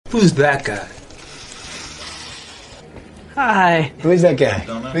Who's that guy? Hi. Who is that guy?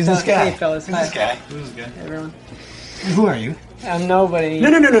 Who's this guy? Hey, fellas. Who's Hi. this guy? Hey, everyone. Who are you? I'm nobody.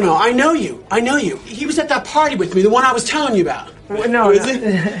 No. I know you. He was at that party with me, the one I was telling you about. No, Who is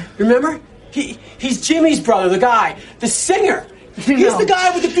it? Remember? He's Jimmy's brother, the guy, the singer. He's the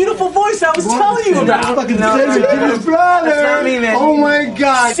guy with the beautiful voice I was telling you about. Fucking Jimmy's brother. That's not me, man. Oh my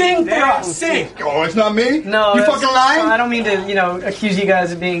God. Sing for us, sing. Oh, it's not me? No, You fucking lying? I don't mean to, accuse you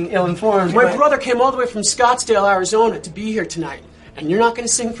guys of being ill-informed. My but brother came all the way from Scottsdale, Arizona to be here tonight. And you're not going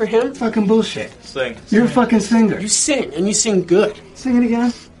to sing for him? Fucking bullshit. Sing. You're a fucking singer. You sing, and you sing good. Sing it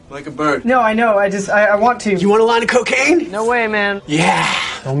again. Like a bird. No, I know. I want to. You want a line of cocaine? No way, man. Yeah.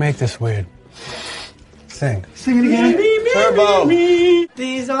 Don't make this weird. Sing. Sing it again. Turbo.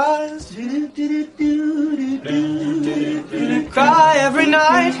 These eyes cry every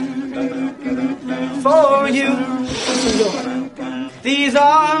night for you. These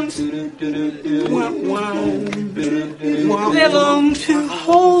arms they long to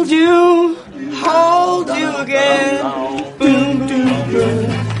hold you again. Boom, boom, boom.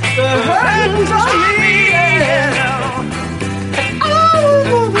 The hands on me, yeah. I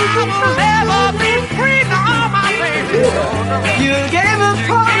will never be free, no, my baby. You gave a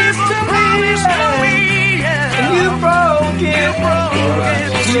promise to me, and you broke it.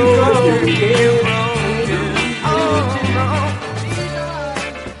 You broke it. Oh, no.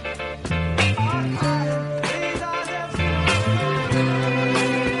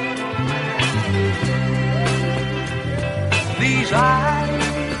 These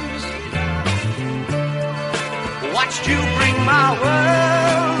eyes watched you bring my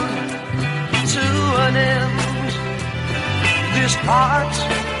world to an end. This heart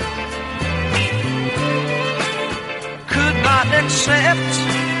could not accept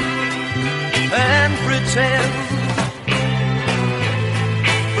and pretend.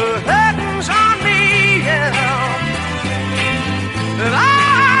 Burdens on me, yeah, and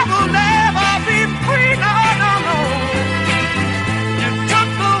I will never be free, no. You took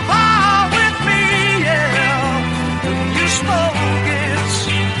the vow with me, yeah, and you spoke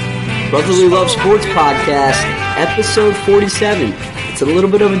it. Brotherly Love Sports Podcast, episode 47. It's a little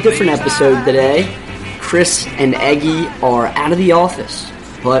bit of a different episode today. Chris and Eggy are out of the office,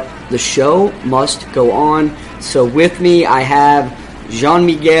 but the show must go on. So with me, I have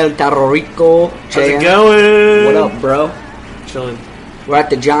Jean-Miguel Tarrico. How's it going? What up, bro? Chilling. We're at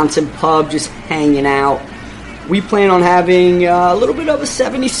the Johnson Pub just hanging out. We plan on having a little bit of a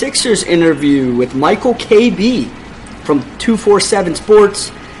 76ers interview with Michael KB from 247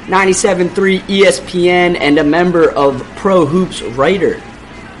 Sports, 97.3 ESPN, and a member of Pro Hoops Writer.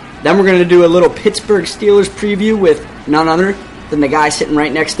 Then we're going to do a little Pittsburgh Steelers preview with none other than the guy sitting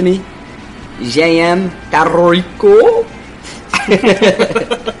right next to me, JM Tarrico.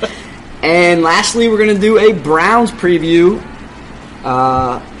 And lastly, we're going to do a Browns preview.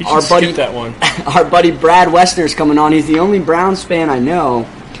 Our buddy, that one. Our buddy Brad Westner's coming on. He's the only Browns fan I know.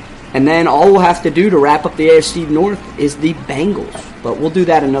 And then all we'll have to do to wrap up the AFC North is the Bengals. But we'll do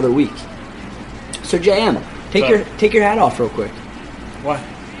that another week. So JM, take your hat off real quick. Why?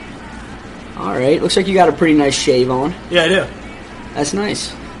 All right. Looks like you got a pretty nice shave on. Yeah, I do. That's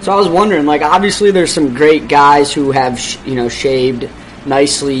nice. So I was wondering, obviously there's some great guys who have, shaved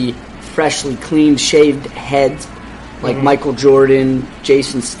nicely, freshly cleaned, shaved heads, like Michael Jordan,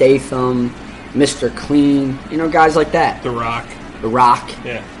 Jason Statham, Mr. Clean, guys like that. The Rock. The Rock.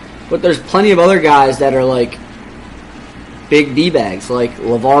 Yeah. But there's plenty of other guys that are big D-bags, like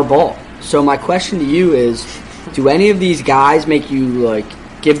LeVar Ball. So my question to you is, do any of these guys make you,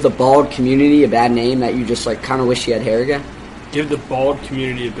 give the bald community a bad name that you just, kind of wish you had hair again? Give the bald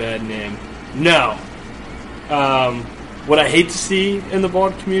community a bad name. No. What I hate to see in the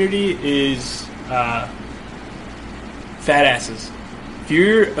bald community is fat asses. If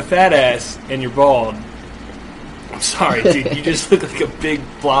you're a fat ass and you're bald, I'm sorry, dude. You just look like a big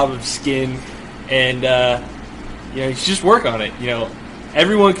blob of skin, and you should just work on it.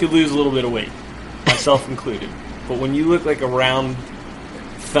 Everyone could lose a little bit of weight, myself included. But when you look like a round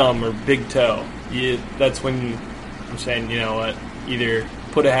thumb or big toe, that's when I'm saying, you know what? Either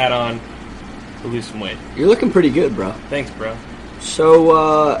put a hat on or lose some weight. You're looking pretty good, bro. Thanks, bro.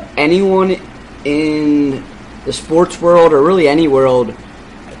 So, anyone in the sports world, or really any world,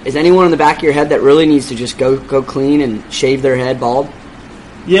 is anyone in the back of your head that really needs to just go clean and shave their head bald?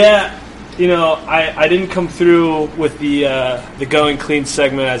 Yeah, I didn't come through with the going clean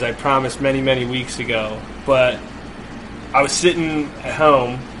segment as I promised many weeks ago, but I was sitting at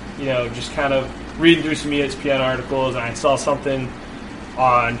home, just kind of reading through some ESPN articles, and I saw something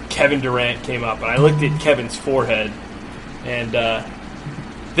on Kevin Durant came up, and I looked at Kevin's forehead, and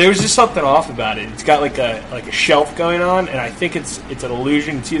There was just something off about it. It's got like a shelf going on, and I think it's an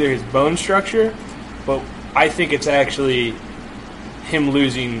illusion. It's either his bone structure, but I think it's actually him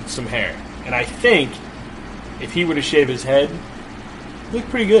losing some hair. And I think if he were to shave his head, it'd look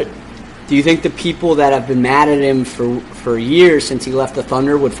pretty good. Do you think the people that have been mad at him for years since he left the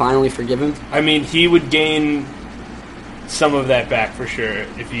Thunder would finally forgive him? I mean, he would gain some of that back for sure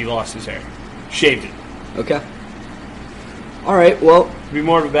if he lost his hair. Shaved it. Okay. All right, well... He'd be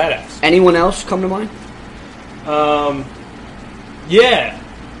more of a badass. Anyone else come to mind? Yeah.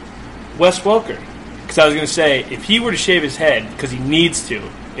 Wes Welker. Because I was going to say, if he were to shave his head, because he needs to,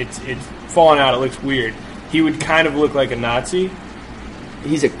 it's falling out, it looks weird, he would kind of look like a Nazi.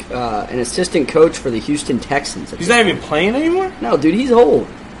 He's an assistant coach for the Houston Texans. He's not even playing anymore? No, dude, he's old.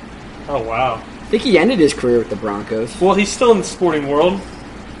 Oh, wow. I think he ended his career with the Broncos. Well, he's still in the sporting world.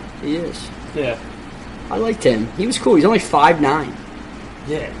 He is. Yeah. I liked him. He was cool. He's only 5'9".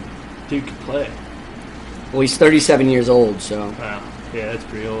 Yeah. Dude could play. Well, he's 37 years old, so... Wow. Yeah, that's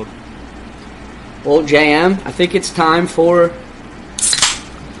pretty old. Well, JM, I think it's time for...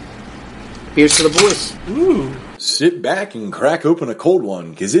 Beers for the Boys. Ooh. Sit back and crack open a cold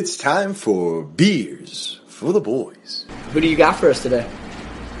one, because it's time for Beers for the Boys. Who do you got for us today?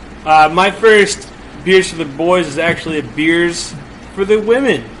 My first Beers for the Boys is actually a Beers for the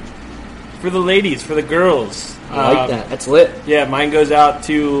women. For the ladies, for the girls. I like that. That's lit. Yeah, mine goes out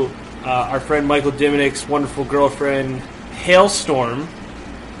to our friend Michael Diminick's wonderful girlfriend, Hailstorm.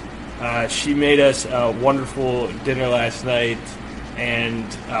 She made us a wonderful dinner last night and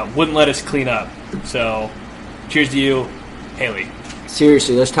wouldn't let us clean up. So, cheers to you, Haley.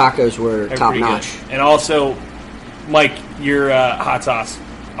 Seriously, those tacos were They're top pretty notch. good. And also, Mike, your hot sauce,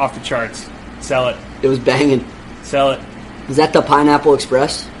 off the charts. Sell it. It was banging. Sell it. Is that the Pineapple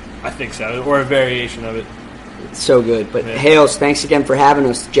Express? I think so, or a variation of it. It's so good. But Yeah. Hales, thanks again for having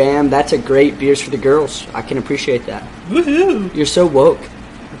us. Jam, that's a great Beers for the Girls. I can appreciate that. Woohoo! You're so woke.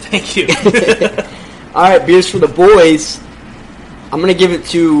 Thank you. All right, Beers for the Boys. I'm going to give it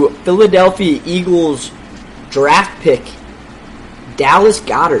to Philadelphia Eagles draft pick, Dallas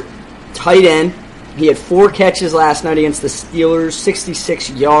Goedert, tight end. He had 4 catches last night against the Steelers,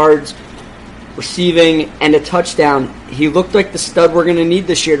 66 yards receiving, and a touchdown. He looked like the stud we're going to need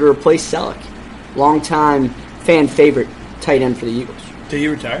this year to replace Selleck. Long-time fan favorite tight end for the Eagles. Did he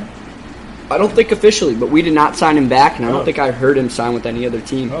retire? I don't think officially, but we did not sign him back, and I Oh. don't think I heard him sign with any other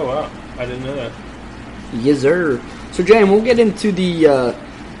team. Oh, wow. I didn't know that. Yes, sir. So, Jay, we'll get into the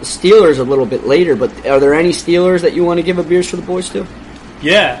Steelers a little bit later, but are there any Steelers that you want to give a Beers for the Boys to?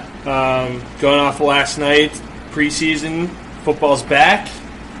 Yeah. Going off of last night, preseason, football's back.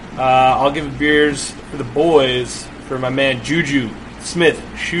 I'll give Beers for the Boys for my man Juju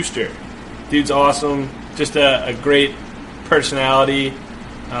Smith-Schuster. Dude's awesome. Just a great personality.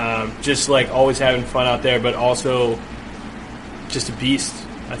 Just like always having fun out there, but also just a beast,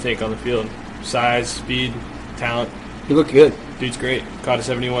 I think, on the field. Size, speed, talent. He looked good. Dude's great. Caught a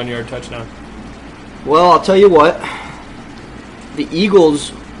 71-yard touchdown. Well, I'll tell you what. The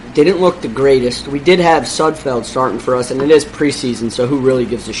Eagles didn't look the greatest. We did have Sudfeld starting for us, and it is preseason, so who really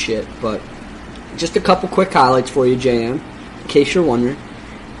gives a shit? But just a couple quick highlights for you, JM, in case you're wondering.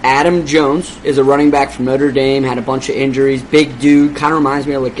 Adam Jones is a running back from Notre Dame, had a bunch of injuries. Big dude, kind of reminds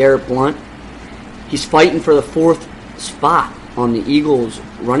me of like Garrett Blunt. He's fighting for the 4th spot on the Eagles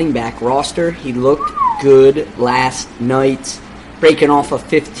running back roster. He looked good last night, breaking off a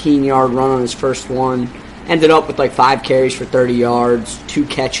 15-yard run on his first one. Ended up with like 5 carries for 30 yards, 2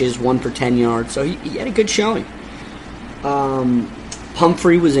 catches, 1 for 10 yards. So he had a good showing.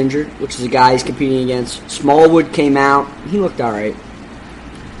 Pumphrey was injured, which is a guy he's competing against. Smallwood came out. He looked all right.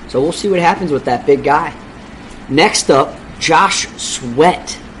 So we'll see what happens with that big guy. Next up, Josh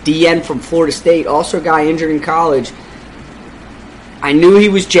Sweat, DN from Florida State, also a guy injured in college. I knew he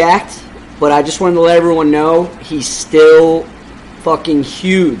was jacked, but I just wanted to let everyone know he's still fucking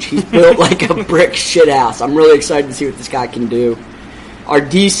huge. He's built like a brick shithouse. I'm really excited to see what this guy can do. Our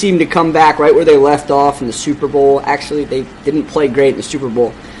D seemed to come back right where they left off in the Super Bowl. Actually, they didn't play great in the Super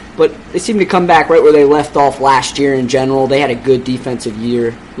Bowl, but they seemed to come back right where they left off last year in general. They had a good defensive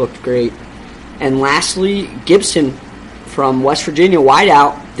year. Looked great. And lastly, Gibson from West Virginia,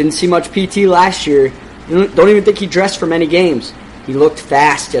 wideout. Didn't see much PT last year. Don't even think he dressed for many games. He looked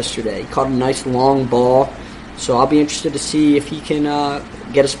fast yesterday. He caught a nice long ball. So I'll be interested to see if he can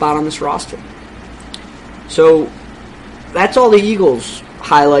get a spot on this roster. So that's all the Eagles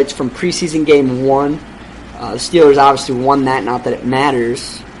highlights from preseason game 1. The Steelers obviously won that, not that it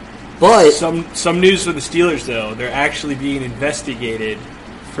matters. But Some news for the Steelers, though. They're actually being investigated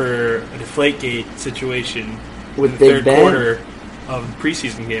for a Deflategate situation With in the Big third Ben? quarter. of the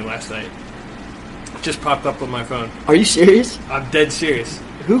preseason game last night. It just popped up on my phone. Are you serious? I'm dead serious.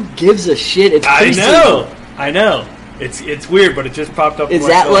 Who gives a shit? It's preseason. I know. It's weird, but it just popped up. Is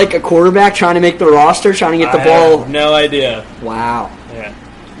that like a quarterback trying to make the roster, trying to get the ball? Have no idea. Wow. Yeah.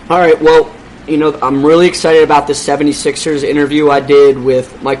 All right, well, I'm really excited about this 76ers interview I did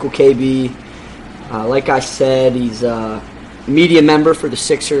with Michael KB. Like I said, he's a media member for the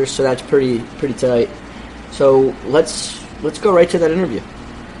Sixers, so that's pretty tight. So let's go right to that interview.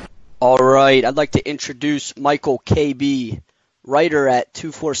 All right, I'd like to introduce Michael KB, writer at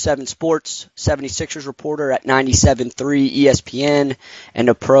 247 Sports, 76ers reporter at 97.3 ESPN, and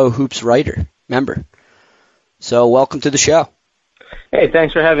a Pro Hoops writer member. So welcome to the show. Hey,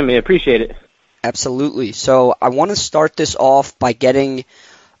 thanks for having me. I appreciate it. Absolutely. So I want to start this off by getting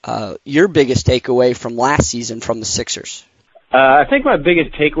your biggest takeaway from last season from the Sixers. I think my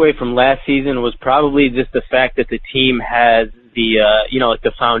biggest takeaway from last season was probably just the fact that the team has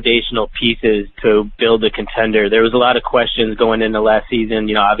the foundational pieces to build a contender. There was a lot of questions going into last season.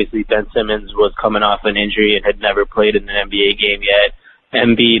 Obviously Ben Simmons was coming off an injury and had never played in an NBA game yet.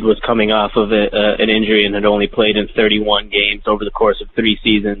 Embiid was coming off of an injury and had only played in 31 games over the course of 3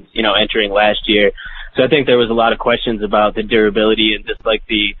 seasons, entering last year. So I think there was a lot of questions about the durability and just like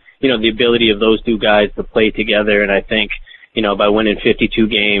the ability of those two guys to play together. And I think, by winning 52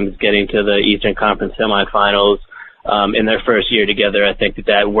 games, getting to the Eastern Conference semifinals, in their first year together, I think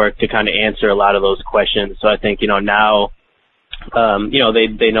that worked to kind of answer a lot of those questions. So I think, now,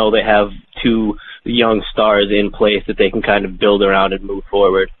 they know they have 2 young stars in place that they can kind of build around and move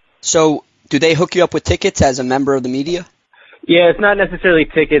forward. So do they hook you up with tickets as a member of the media? Yeah, it's not necessarily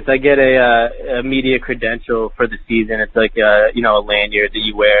tickets. I get a media credential for the season. It's like a lanyard that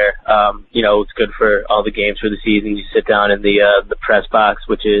you wear. It's good for all the games for the season. You sit down in the press box,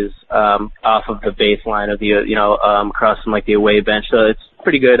 which is off of the baseline of the across from like the away bench. So it's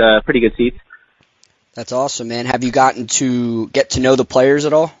pretty good seats. That's awesome, man. Have you gotten to get to know the players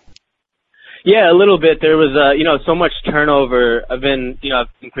at all? Yeah, a little bit. There was, so much turnover. I've been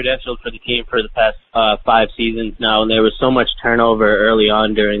credentialed for the team for the past 5 seasons now, and there was so much turnover early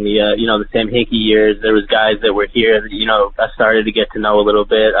on during the Sam Hinkie years. There was guys that were here that, I started to get to know a little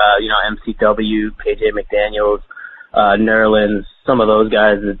bit, MCW, PJ McDaniels, Nerlens, some of those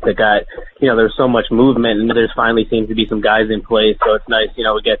guys that got, there's so much movement, and there's finally seems to be some guys in place, so it's nice,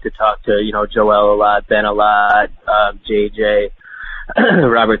 we get to talk to, Joel a lot, Ben a lot, JJ.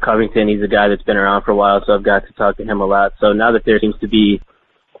 Robert Covington, he's a guy that's been around for a while, so I've got to talk to him a lot. So now that there seems to be,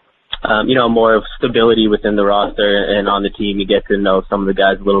 more of stability within the roster and on the team, you get to know some of the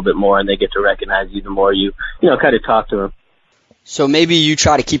guys a little bit more, and they get to recognize you the more you kind of talk to them. So maybe you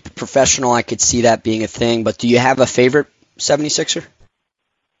try to keep it professional. I could see that being a thing, but do you have a favorite 76er?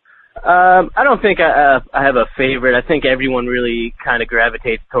 I don't think I have a favorite. I think everyone really kind of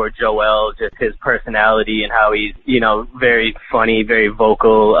gravitates toward Joel, just his personality and how he's, very funny, very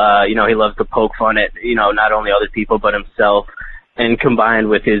vocal. He loves to poke fun at, not only other people but himself. And combined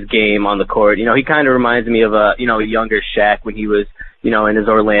with his game on the court, he kind of reminds me of a younger Shaq when he was, in his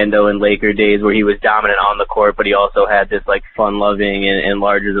Orlando and Laker days where he was dominant on the court, but he also had this like fun-loving and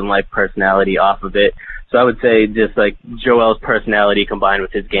larger-than-life personality off of it. So I would say just like Joel's personality combined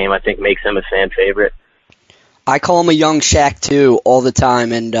with his game, I think makes him a fan favorite. I call him a young Shaq too all the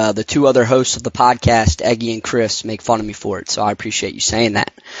time, and the 2 other hosts of the podcast, Eggy and Chris, make fun of me for it. So I appreciate you saying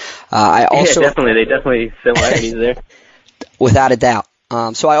that. I also they definitely similarities there, without a doubt.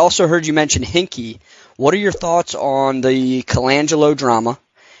 So I also heard you mention Hinkie. What are your thoughts on the Colangelo drama,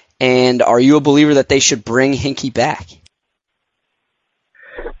 and are you a believer that they should bring Hinkie back?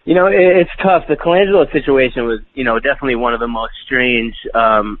 It's tough. The Colangelo situation was, definitely one of the most strange,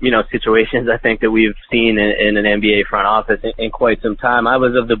 situations I think that we've seen in an NBA front office in quite some time. I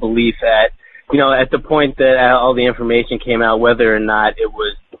was of the belief that, at the point that all the information came out, whether or not it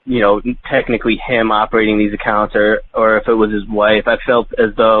was, technically him operating these accounts or if it was his wife, I felt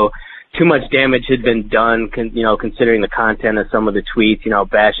as though too much damage had been done, considering the content of some of the tweets,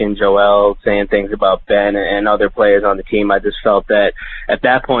 bashing Joel, saying things about Ben and other players on the team. I just felt that at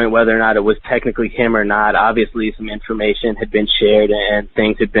that point, whether or not it was technically him or not, obviously some information had been shared and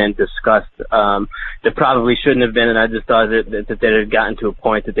things had been discussed that probably shouldn't have been, and I just thought that it had gotten to a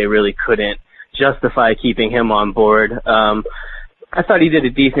point that they really couldn't justify keeping him on board. I thought he did a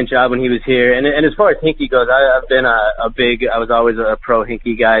decent job when he was here. And as far as Hinkie goes, I've been I was always a pro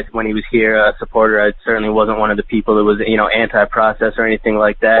Hinkie guy when he was here, a supporter. I certainly wasn't one of the people that was, anti-process or anything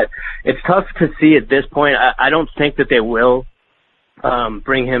like that. It's tough to see at this point. I don't think that they will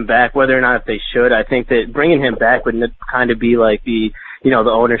bring him back, whether or not if they should. I think that bringing him back would kind of be like the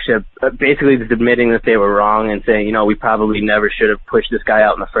the ownership basically just admitting that they were wrong and saying, we probably never should have pushed this guy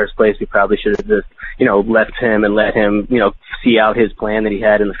out in the first place. We probably should have just, left him and let him, see out his plan that he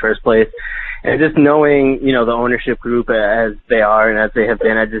had in the first place. And just knowing, the ownership group as they are and as they have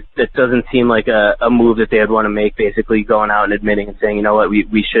been, it doesn't seem like a move that they would want to make, basically going out and admitting and saying,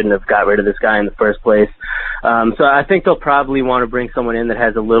 we shouldn't have got rid of this guy in the first place. So I think they'll probably want to bring someone in that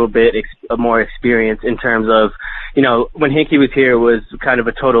has a little bit more experience in terms of, when Hinkie was here, it was kind of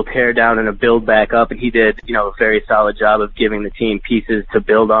a total tear down and a build back up, and he did, a very solid job of giving the team pieces to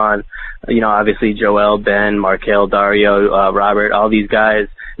build on. Obviously Joel, Ben, Markel, Dario, Robert, all these guys.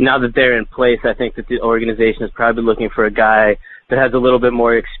 Now that they're in place, I think that the organization is probably looking for a guy that has a little bit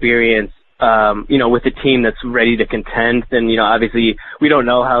more experience, with a team that's ready to contend. Then, obviously we don't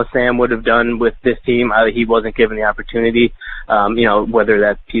know how Sam would have done with this team. He wasn't given the opportunity, whether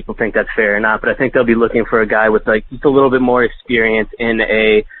that people think that's fair or not. But I think they'll be looking for a guy with just a little bit more experience in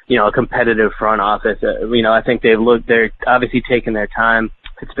a competitive front office. I think they're obviously taking their time.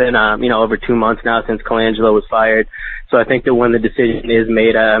 It's been, over 2 months now since Colangelo was fired. So I think that when the decision is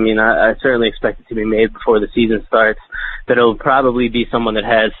made, I certainly expect it to be made before the season starts, that it'll probably be someone that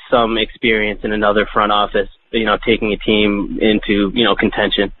has some experience in another front office, taking a team into,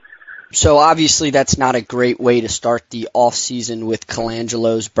 contention. So obviously that's not a great way to start the off season with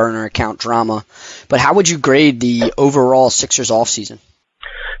Colangelo's burner account drama. But how would you grade the overall Sixers off season?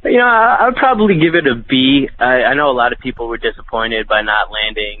 I would probably give it a B. I know a lot of people were disappointed by not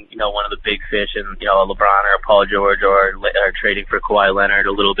landing, one of the big fish in, a LeBron or a Paul George or trading for Kawhi Leonard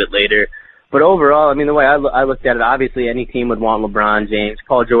a little bit later. But overall, the way I looked at it, obviously any team would want LeBron James.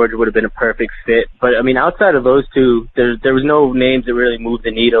 Paul George would have been a perfect fit. But, outside of those two, there was no names that really moved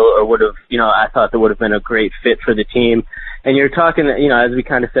the needle or would have, I thought that would have been a great fit for the team. And you're talking, as we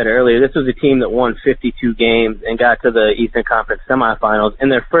kind of said earlier, this was a team that won 52 games and got to the Eastern Conference semifinals in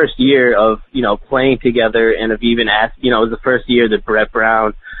their first year of, playing together and have even asked, it was the first year that Brett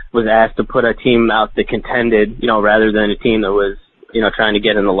Brown was asked to put a team out that contended, rather than a team that was, trying to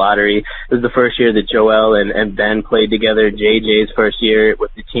get in the lottery. It was the first year that Joel and Ben played together, JJ's first year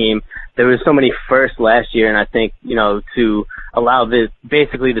with the team. There was so many firsts last year, and I think, to allow this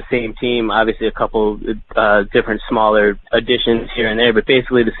basically the same team, obviously a couple different smaller additions here and there, but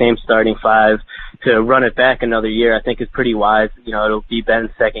basically the same starting five, to run it back another year, I think is pretty wise. It'll be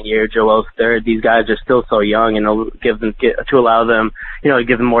Ben's second year, Joel's third. These guys are still so young, and to allow them,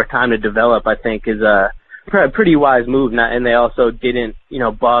 give them more time to develop, I think is a pretty wise move. And they also didn't,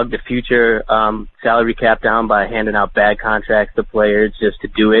 bog the future salary cap down by handing out bad contracts to players just to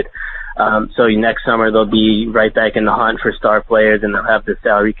do it. So next summer they'll be right back in the hunt for star players, and they'll have the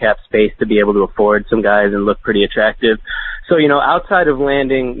salary cap space to be able to afford some guys and look pretty attractive. So, outside of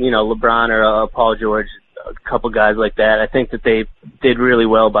landing, LeBron or Paul George, a couple guys like that, I think that they did really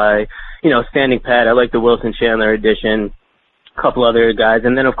well by, standing pat. I like the Wilson Chandler addition, a couple other guys.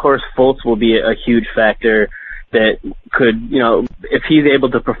 And then, of course, Fultz will be a huge factor that could, if he's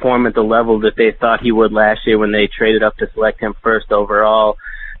able to perform at the level that they thought he would last year when they traded up to select him first overall,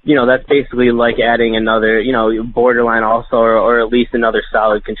 that's basically like adding another, borderline all-star or at least another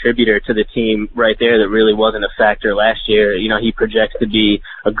solid contributor to the team right there that really wasn't a factor last year. He projects to be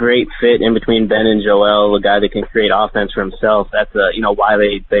a great fit in between Ben and Joel, a guy that can create offense for himself. That's,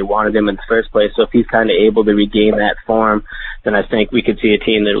 why they wanted him in the first place. So if he's kind of able to regain that form, then I think we could see a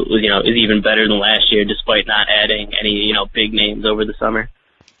team that, is even better than last year despite not adding any, big names over the summer.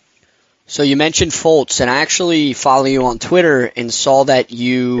 So you mentioned Fultz, and I actually follow you on Twitter and saw that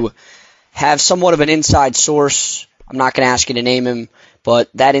you have somewhat of an inside source. I'm not going to ask you to name him, but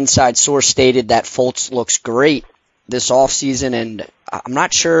that inside source stated that Fultz looks great this offseason, and I'm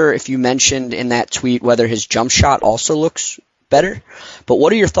not sure if you mentioned in that tweet whether his jump shot also looks better. But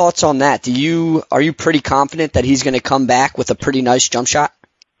what are your thoughts on that? Are you pretty confident that he's going to come back with a pretty nice jump shot?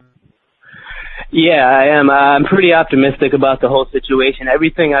 Yeah, I am. I'm pretty optimistic about the whole situation.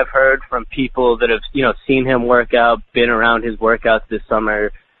 Everything I've heard from people that have, seen him work out, been around his workouts this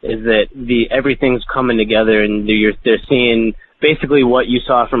summer, is that everything's coming together, and they're seeing basically what you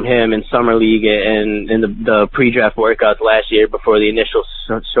saw from him in summer league and in the pre-draft workouts last year before the initial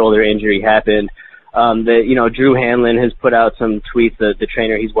shoulder injury happened. Drew Hanlon has put out some tweets, the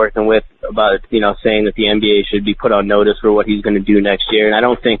trainer he's working with, about, saying that the NBA should be put on notice for what he's going to do next year. And I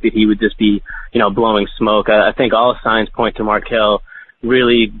don't think that he would just be, blowing smoke. I think all signs point to Markel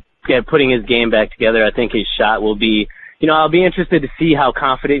really putting his game back together. I think his shot will be, I'll be interested to see how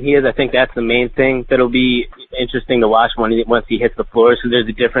confident he is. I think that's the main thing that'll be interesting to watch once he hits the floor. So there's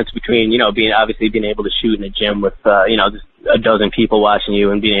a difference between, being able to shoot in a gym with, just a dozen people watching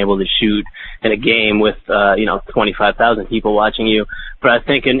you and being able to shoot in a game with, 25,000 people watching you. But I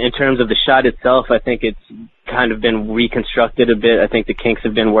think in terms of the shot itself, I think it's kind of been reconstructed a bit. I think the kinks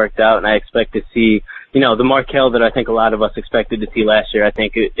have been worked out, and I expect to see, the Markelle that I think a lot of us expected to see last year. I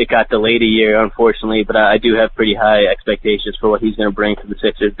think it got delayed a year, unfortunately, but I do have pretty high expectations for what he's going to bring to the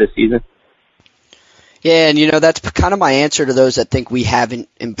Sixers this season. Yeah, and that's kind of my answer to those that think we haven't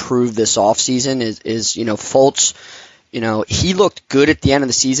improved this offseason is Fultz. He looked good at the end of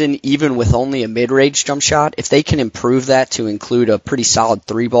the season, even with only a mid-range jump shot. If they can improve that to include a pretty solid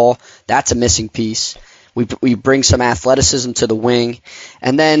three ball, that's a missing piece. We bring some athleticism to the wing.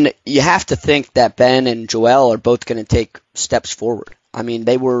 And then you have to think that Ben and Joel are both going to take steps forward. I mean,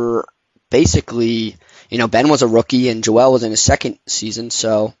 they were basically, Ben was a rookie and Joel was in his second season.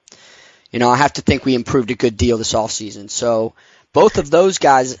 So, I have to think we improved a good deal this offseason. So both of those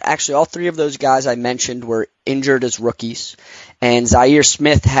guys, actually all three of those guys I mentioned were injured as rookies. And Zaire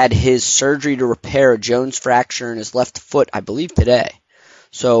Smith had his surgery to repair a Jones fracture in his left foot, I believe, today.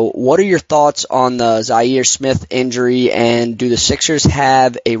 So what are your thoughts on the Zaire Smith injury, and do the Sixers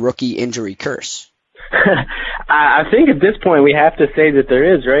have a rookie injury curse? I think at this point we have to say that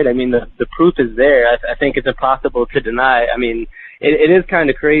there is, right? I mean, the proof is there. I think it's impossible to deny. I mean, it is kind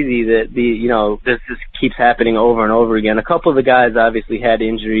of crazy that this just keeps happening over and over again. A couple of the guys obviously had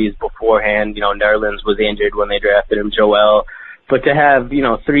injuries beforehand. Nerlens was injured when they drafted him, Joel. But to have,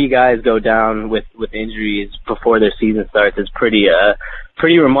 three guys go down with injuries before their season starts is pretty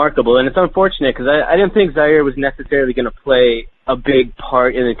remarkable. And it's unfortunate because I didn't think Zaire was necessarily going to play a big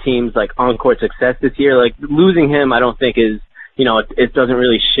part in the team's on-court success this year. Losing him, I don't think is, it doesn't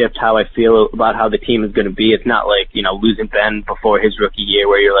really shift how I feel about how the team is going to be. It's not like, losing Ben before his rookie year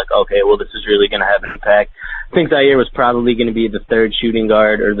where you're like, okay, well, this is really going to have an impact. I think Zaire was probably going to be the third shooting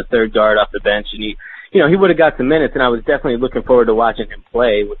guard or the third guard off the bench, and he would have got some minutes, and I was definitely looking forward to watching him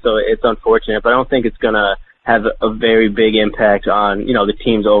play. So it's unfortunate, but I don't think it's going to have a very big impact on, the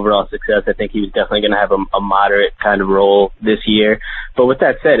team's overall success. I think he was definitely going to have a moderate kind of role this year. But with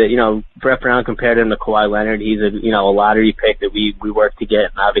that said, Brett Brown compared him to Kawhi Leonard. He's a lottery pick that we worked to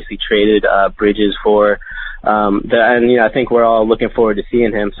get and obviously traded Bridges for. I think we're all looking forward to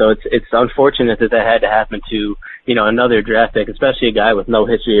seeing him. So it's unfortunate that had to happen to, another draft pick, especially a guy with no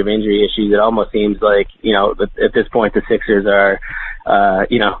history of injury issues. It almost seems like, at this point the Sixers are, I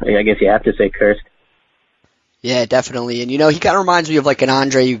guess you have to say cursed. Yeah, definitely. And, he kind of reminds me of an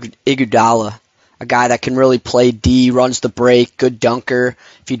Andre Iguodala, a guy that can really play D, runs the break, good dunker.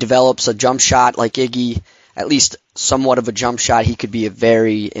 If he develops a jump shot like Iggy, at least somewhat of a jump shot, he could be a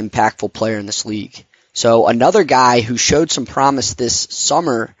very impactful player in this league. So another guy who showed some promise this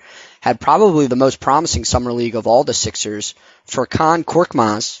summer, had probably the most promising summer league of all the Sixers, Furkan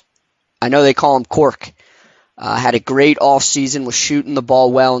Korkmaz. I know they call him Cork. Had a great offseason, was shooting the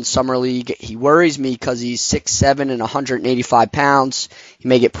ball well in summer league. He worries me because he's 6'7" and 185 pounds. He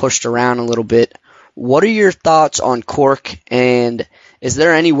may get pushed around a little bit. What are your thoughts on Cork, and is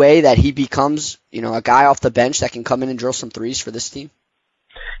there any way that he becomes, a guy off the bench that can come in and drill some threes for this team?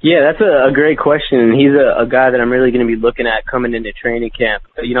 Yeah, that's a great question. He's a guy that I'm really going to be looking at coming into training camp.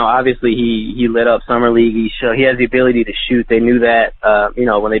 Obviously he lit up summer league. He has the ability to shoot. They knew that,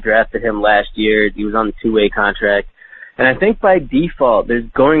 when they drafted him last year. He was on the two-way contract. And I think by default, there's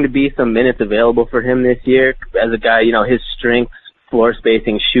going to be some minutes available for him this year as a guy, his strengths, floor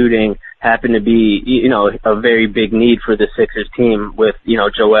spacing, shooting happen to be, a very big need for the Sixers team with,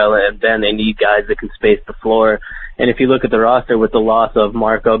 Joel and Ben. They need guys that can space the floor. And if you look at the roster with the loss of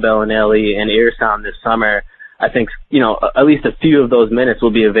Marco Bellinelli and Irsam this summer, I think, at least a few of those minutes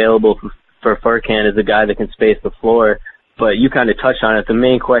will be available for Furkan as a guy that can space the floor. But you kind of touched on it. The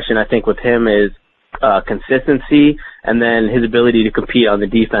main question, I think, with him is consistency and then his ability to compete on the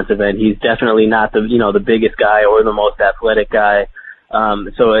defensive end. He's definitely not the biggest guy or the most athletic guy.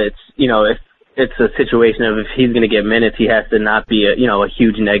 So it's, if it's a situation of if he's going to get minutes, he has to not be a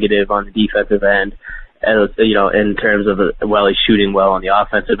huge negative on the defensive end. In terms of, he's shooting well on the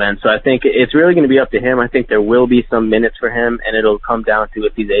offensive end. So I think it's really going to be up to him. I think there will be some minutes for him, and it'll come down to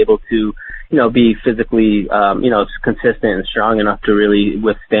if he's able to, be physically, consistent and strong enough to really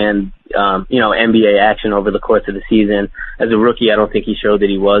withstand, NBA action over the course of the season. As a rookie, I don't think he showed that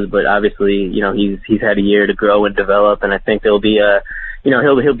he was, but obviously, he's had a year to grow and develop, and I think there'll be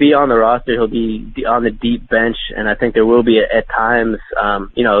he'll be on the roster. He'll be on the deep bench, and I think there will be at times,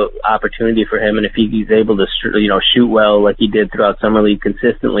 opportunity for him. And if he's able to, shoot well like he did throughout summer league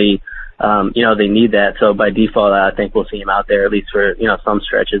consistently, they need that. So by default, I think we'll see him out there at least for, some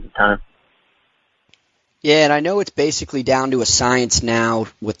stretches of time. Yeah, and I know it's basically down to a science now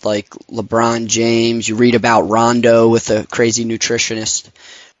with like LeBron James. You read about Rondo with a crazy nutritionist.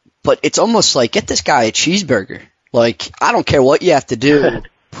 But it's almost like, get this guy a cheeseburger. Like, I don't care what you have to do.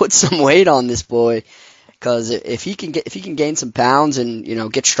 Put some weight on this boy. Because if he can gain some pounds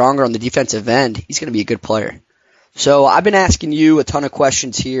and, get stronger on the defensive end, he's going to be a good player. So I've been asking you a ton of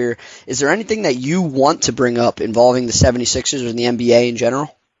questions here. Is there anything that you want to bring up involving the 76ers and the NBA in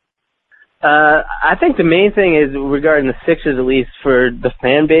general? I think the main thing is regarding the Sixers, at least for the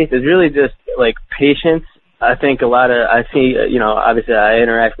fan base, is really just like patience. I think I see, obviously I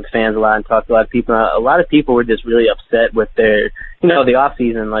interact with fans a lot and talk to a lot of people. A lot of people were just really upset with their, the off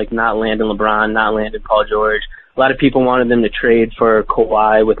season, like not landing LeBron, not landing Paul George. A lot of people wanted them to trade for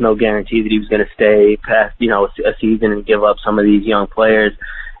Kawhi with no guarantee that he was going to stay past, a season and give up some of these young players.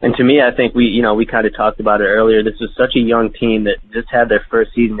 And to me, I think we kind of talked about it earlier. This was such a young team that just had their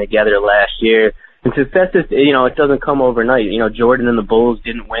first season together last year. And success is, it doesn't come overnight. Jordan and the Bulls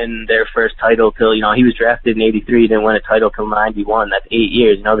didn't win their first title till, he was drafted in 83, didn't win a title till 91. That's 8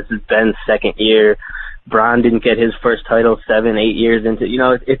 years. This is Ben's second year. Bron didn't get his first title 7, 8 years into,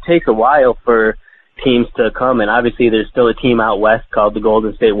 it takes a while for teams to come. And obviously there's still a team out west called the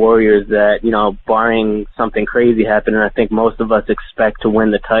Golden State Warriors that, barring something crazy happening, I think most of us expect to win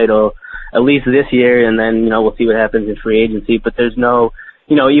the title at least this year. And then, we'll see what happens in free agency. But there's no,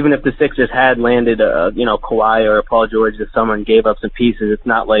 even if the Sixers had landed, Kawhi or Paul George this summer and gave up some pieces, it's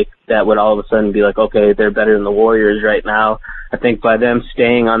not like that would all of a sudden be like, okay, they're better than the Warriors right now. I think by them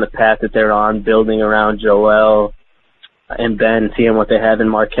staying on the path that they're on, building around Joel and Ben, seeing what they have in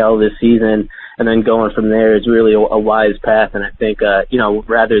Markelle this season, and then going from there is really a wise path. And I think,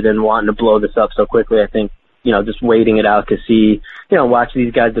 rather than wanting to blow this up so quickly, I think, just waiting it out to see, watch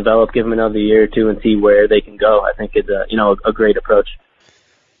these guys develop, give them another year or two and see where they can go, I think is a great approach.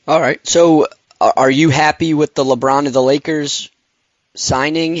 All right. So are you happy with the LeBron of the Lakers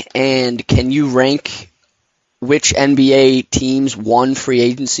signing? And can you rank which NBA teams won free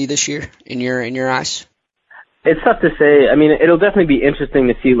agency this year in your eyes? It's tough to say. I mean, it'll definitely be interesting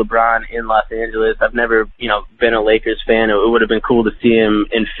to see LeBron in Los Angeles. I've never, been a Lakers fan. It would have been cool to see him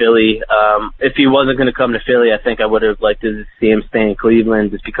in Philly. If he wasn't going to come to Philly, I think I would have liked to see him stay in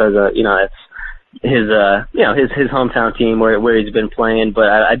Cleveland just because, it's his hometown team where he's been playing. But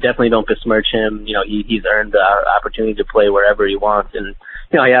I definitely don't besmirch him. He's earned the opportunity to play wherever he wants. And,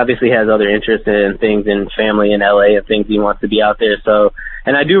 he obviously has other interests in things and family in LA and things he wants to be out there. So,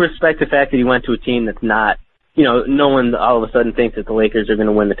 and I do respect the fact that he went to a team that's not, no one all of a sudden thinks that the Lakers are going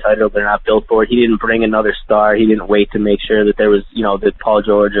to win the title. They're not built for it. He didn't bring another star. He didn't wait to make sure that there was, that Paul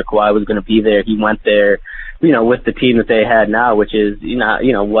George or Kawhi was going to be there. He went there, with the team that they had now, which is,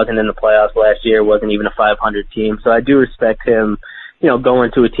 wasn't in the playoffs last year, wasn't even a 500 team. So I do respect him,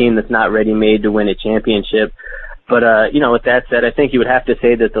 going to a team that's not ready made to win a championship. But, with that said, I think you would have to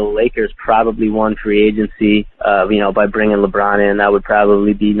say that the Lakers probably won free agency, by bringing LeBron in. That would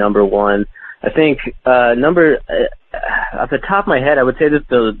probably be number one. I think off the top of my head, I would say that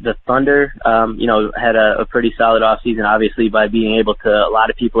the Thunder, had a pretty solid offseason, obviously, by being able to. A lot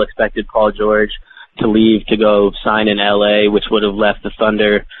of people expected Paul George to leave to go sign in LA, which would have left the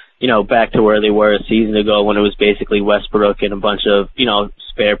Thunder, back to where they were a season ago when it was basically Westbrook and a bunch of,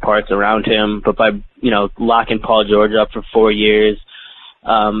 spare parts around him. But by, locking Paul George up for 4 years,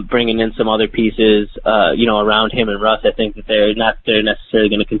 bringing in some other pieces, around him and Russ, I think that they're necessarily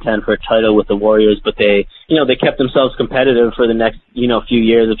going to contend for a title with the Warriors, but they kept themselves competitive for the next, few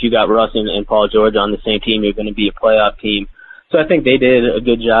years. If you got Russ and Paul George on the same team, you're going to be a playoff team. So I think they did a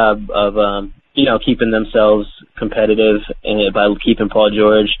good job of, keeping themselves competitive by keeping Paul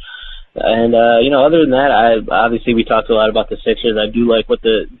George. And, other than that, obviously we talked a lot about the Sixers. I do like what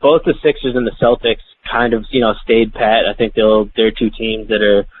both the Sixers and the Celtics kind of, stayed pat. I think they're two teams that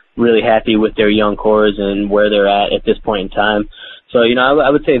are really happy with their young cores and where they're at this point in time. So, I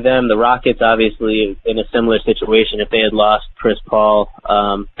would say them. The Rockets, obviously, in a similar situation. If they had lost Chris Paul,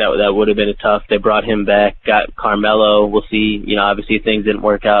 that would have been tough. They brought him back, got Carmelo. We'll see. Obviously things didn't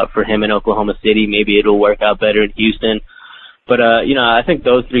work out for him in Oklahoma City. Maybe it'll work out better in Houston. But, I think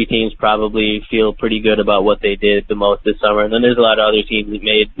those three teams probably feel pretty good about what they did the most this summer. And then there's a lot of other teams that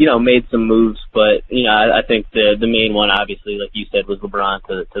made some moves. But, I think the main one, obviously, like you said, was LeBron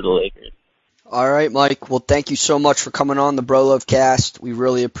to the Lakers. All right, Mike. Well, thank you so much for coming on the Bro Love Cast. We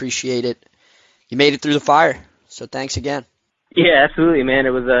really appreciate it. You made it through the fire, so thanks again. Yeah, absolutely, man.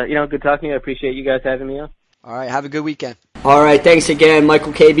 It was, good talking to you. I appreciate you guys having me on. All right, have a good weekend. All right, thanks again,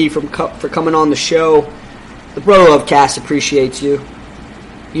 Michael KB, for coming on the show. The Bro Love Cast appreciates you.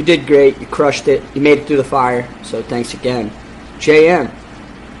 You did great. You crushed it. You made it through the fire. So thanks again. JM,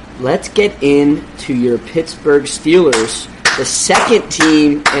 let's get into your Pittsburgh Steelers, the second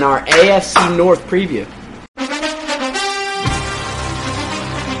team in our AFC North preview.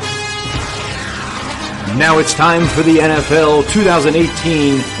 Now it's time for the NFL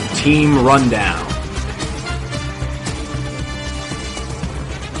 2018 Team Rundown.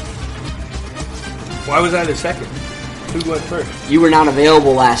 Why was I the second? Who went first? You were not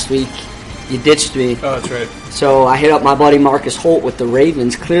available last week. You ditched me. Oh, that's right. So I hit up my buddy Marcus Holt with the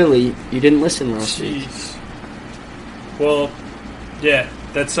Ravens. Clearly, you didn't listen last week. Jeez. Well, yeah,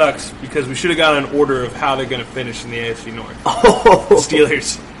 that sucks because we should have got an order of how they're going to finish in the AFC North. Oh.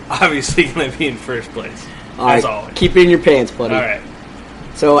 Steelers obviously going to be in first place. As always. Keep it in your pants, buddy. All right.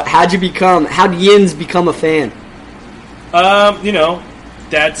 So how'd Yins become a fan?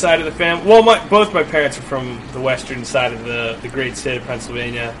 Dad's side of the family. Well, both my parents are from the western side of the great state of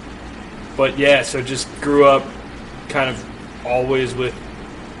Pennsylvania. But yeah, so just grew up kind of always with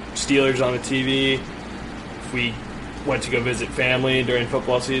Steelers on the TV. If we went to go visit family during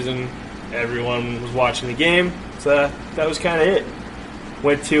football season, everyone was watching the game. So that was kind of it.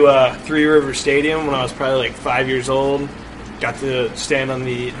 Went to Three River Stadium when I was probably like 5 years old. Got to stand on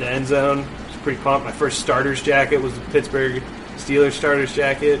the end zone. I was pretty pumped. My first starter's jacket was the Pittsburgh Steelers starter's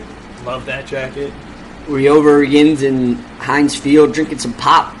jacket. Love that jacket. Were you over Yins in Heinz Field drinking some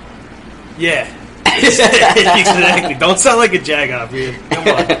pop? Yeah. Exactly. Don't sound like a jag-off, dude. Come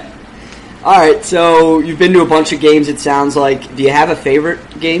on. All right, so you've been to a bunch of games, it sounds like. Do you have a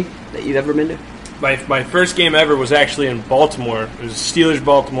favorite game that you've ever been to? My first game ever was actually in Baltimore. It was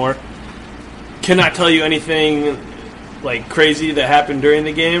Steelers-Baltimore. Cannot tell you anything like crazy that happened during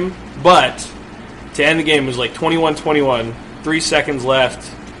the game, but to end the game, it was like 21-21, 3 seconds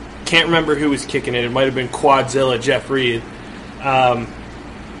left. Can't remember who was kicking it. It might have been Quadzilla, Jeff Reed.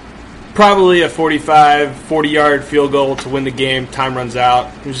 Probably a 40-yard field goal to win the game. Time runs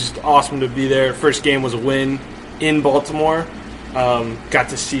out. It was just awesome to be there. First game was a win in Baltimore. Got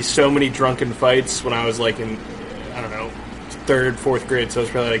to see so many drunken fights when I was like in, I don't know, 3rd, 4th grade. So I was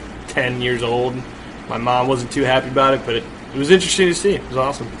probably like 10 years old. My mom wasn't too happy about it, but it was interesting to see. It was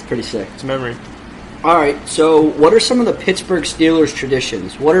awesome. It's pretty sick. It's a memory. All right, so what are some of the Pittsburgh Steelers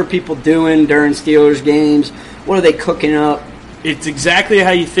traditions? What are people doing during Steelers games? What are they cooking up? It's exactly how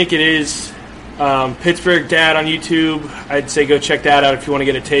you think it is. Pittsburgh Dad on YouTube. I'd say go check that out if you want to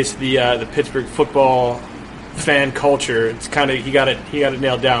get a taste of the Pittsburgh football fan culture. It's kind of he got it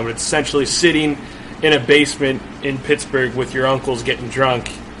nailed down. But it's essentially sitting in a basement in Pittsburgh with your uncles getting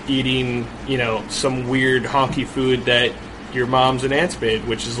drunk, eating some weird honky food that your moms and aunts made,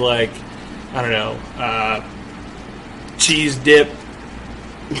 which is like I don't know cheese dip,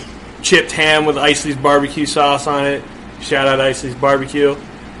 chipped ham with Isley's barbecue sauce on it. Shout out Isley's Barbecue.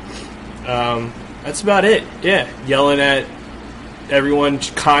 That's about it. Yeah, yelling at everyone,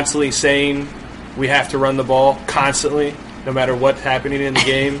 constantly saying we have to run the ball constantly, no matter what's happening in the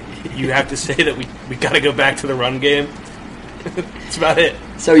game. You have to say that we got to go back to the run game. That's about it.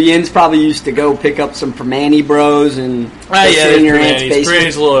 So Yins probably used to go pick up some Permane Bros and sit in your aunt's basement.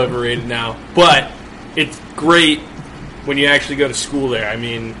 Permane's a little overrated now, but it's great when you actually go to school there. I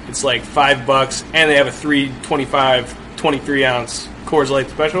mean, it's like $5, and they have a 23-ounce Coors Light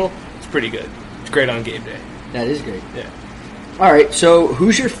special. It's pretty good. It's great on game day. That is great. Yeah. All right, so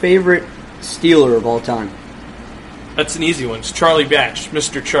who's your favorite Steeler of all time? That's an easy one. It's Charlie Batch,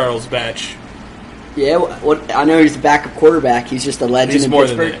 Mr. Charles Batch. Yeah, I know he's the backup quarterback. He's just a legend in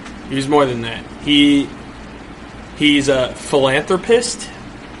Pittsburgh. He's more than that. He's a philanthropist.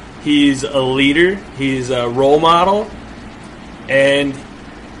 He's a leader. He's a role model. And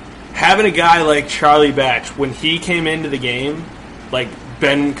having a guy like Charlie Batch, when he came into the game, like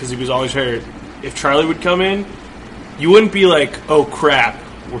Ben, because he was always hurt, if Charlie would come in, you wouldn't be like, oh crap,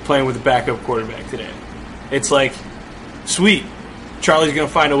 we're playing with a backup quarterback today. It's like, sweet, Charlie's going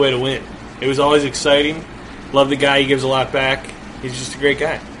to find a way to win. It was always exciting. Love the guy. He gives a lot back. He's just a great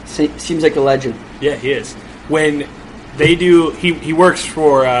guy. Seems like a legend. Yeah, he is. When they do, he works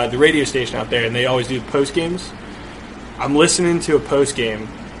for the radio station out there, and they always do post games. I'm listening to a post game.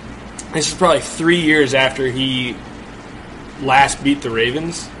 This is probably 3 years after he last beat the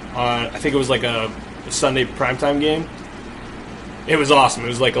Ravens. I think it was like a Sunday primetime game. It was awesome. It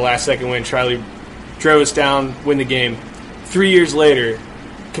was like a last-second win. Charlie drove us down, win the game. 3 years later,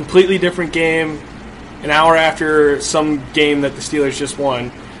 completely different game. An hour after some game that the Steelers just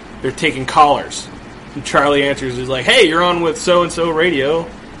won, they're taking callers. And Charlie answers, is like, hey, you're on with so-and-so radio.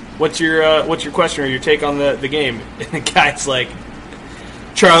 What's your question or your take on the game? And the guy's like,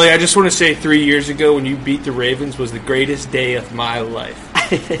 Charlie, I just want to say 3 years ago when you beat the Ravens was the greatest day of my life.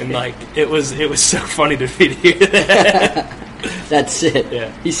 And like it was so funny to me to hear that. That's it.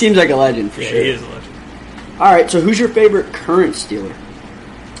 Yeah. He seems like a legend for Yeah, sure. he is a legend. All right, so who's your favorite current Steeler?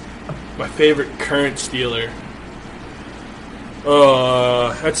 My favorite current Steeler.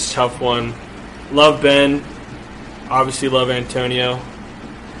 Oh, that's a tough one. Love Ben. Obviously love Antonio.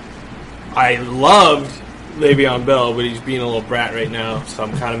 I loved Le'Veon Bell, but he's being a little brat right now, so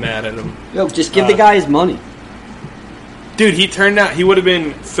I'm kind of mad at him. Yo, just give the guy his money. Dude, he turned out he would have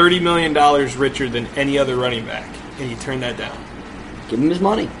been $30 million richer than any other running back, and he turned that down. Give him his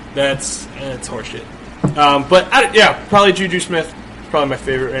money. That's horseshit. Probably Juju Smith. Probably my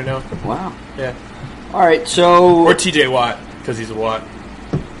favorite right now. Wow. Yeah. All right, so... Or TJ Watt, because he's a Watt.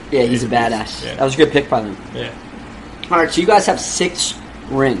 Yeah, he's a badass. Yeah. That was a good pick by them. Yeah. All right, so you guys have 6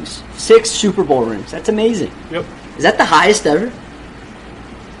 rings. 6 Super Bowl rings. That's amazing. Yep. Is that the highest ever?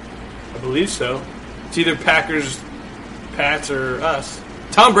 I believe so. It's either Packers, Pats, or us.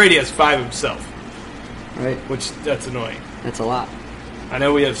 Tom Brady has 5 himself. Right. Which, that's annoying. That's a lot. I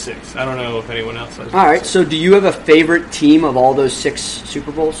know we have 6. I don't know if anyone else has. All right, so do you have a favorite team of all those 6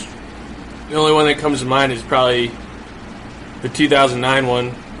 Super Bowls? The only one that comes to mind is probably the 2009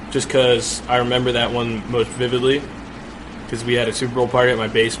 one, just because I remember that one most vividly. Because we had a Super Bowl party at my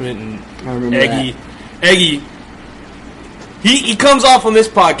basement, and I remember Eggy, he comes off on this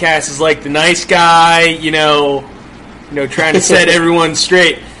podcast as like the nice guy, you know, trying to set everyone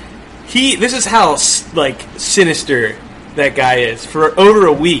straight. This is how like sinister that guy is. For over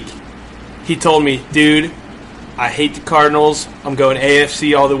a week, he told me, dude, I hate the Cardinals. I'm going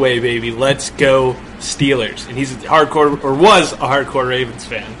AFC all the way, baby. Let's go Steelers. And he's was a hardcore Ravens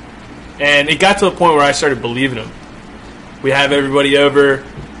fan. And it got to the point where I started believing him. We have everybody over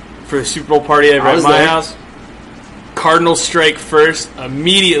for the Super Bowl party over at my house. Cardinals strike first.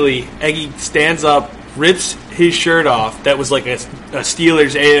 Immediately, Eggy stands up, rips his shirt off. That was like a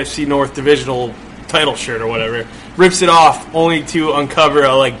Steelers AFC North Divisional title shirt or whatever. Rips it off, only to uncover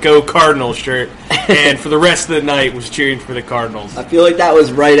a Go Cardinals shirt. And for the rest of the night was cheering for the Cardinals. I feel like that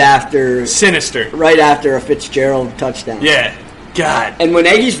was right after... Sinister. Right after a Fitzgerald touchdown. Yeah. God. And when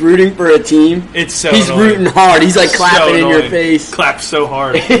Eggy's rooting for a team, he's rooting hard. He's like clapping in your face. Claps so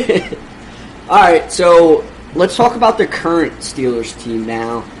hard. All right, so let's talk about the current Steelers team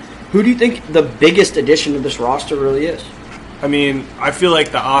now. Who do you think the biggest addition to this roster really is? I mean, I feel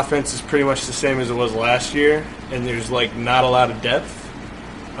like the offense is pretty much the same as it was last year, and there's not a lot of depth.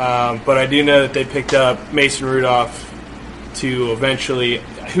 But I do know that they picked up Mason Rudolph to eventually,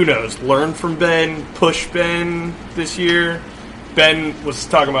 who knows, learn from Ben, push Ben this year. Ben was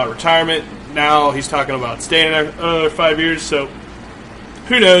talking about retirement. Now he's talking about staying there another 5 years. So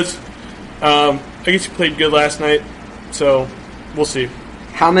who knows? I guess he played good last night. So we'll see.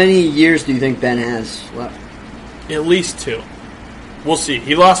 How many years do you think Ben has left? At least 2. We'll see.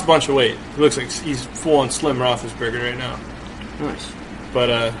 He lost a bunch of weight. He looks like he's full on Slim Roethlisberger right now. Nice.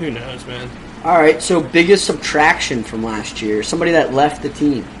 But who knows, man? All right. So biggest subtraction from last year. Somebody that left the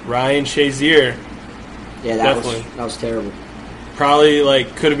team. Ryan Shazier. Yeah, that was terrible. Probably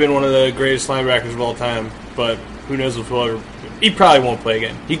could have been one of the greatest linebackers of all time, but who knows if he'll ever. He probably won't play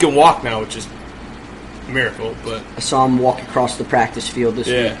again. He can walk now, which is a miracle. But I saw him walk across the practice field this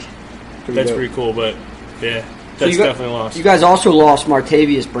week. That's pretty cool. But yeah, that's definitely lost. You guys also lost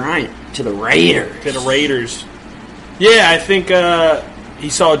Martavius Bryant to the Raiders. Yeah, I think he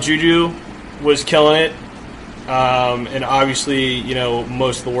saw Juju was killing it, and obviously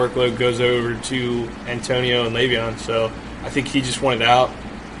most of the workload goes over to Antonio and Le'Veon. So. I think he just wanted out.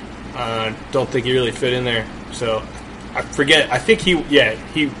 Don't think he really fit in there. So, I forget. I think he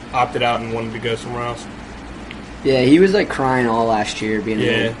opted out and wanted to go somewhere else. Yeah, he was crying all last year, being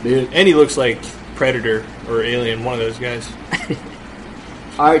and he looks like Predator or Alien, one of those guys.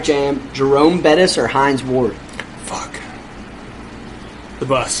 All right, Jam. Jerome Bettis or Hines Ward? Fuck. The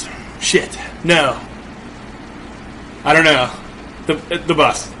bus. Shit. No. I don't know. The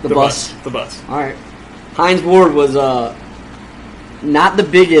bus. The bus. All right. Hines Ward was not the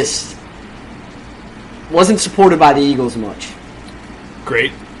biggest. Wasn't supported by the Eagles much.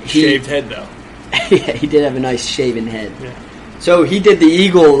 Great. Shaved head, though. Yeah, he did have a nice shaven head. Yeah. So he did the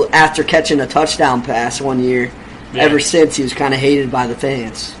Eagle after catching a touchdown pass one year. Yeah. Ever since, he was kind of hated by the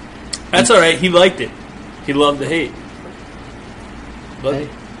fans. That's all right. He liked it. He loved the hate. Hey,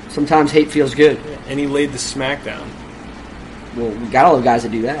 sometimes hate feels good. Yeah. And he laid the smack down. Well, we got all the guys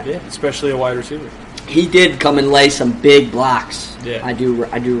that do that. Yeah, especially a wide receiver. He did come and lay some big blocks. Yeah. I do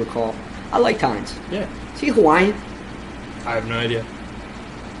recall. I like Hines. Yeah. Is he Hawaiian? I have no idea.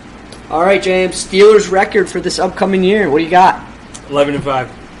 All right, James. Steelers record for this upcoming year. What do you got? 11-5.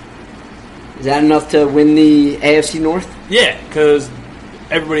 Is that enough to win the AFC North? Yeah, because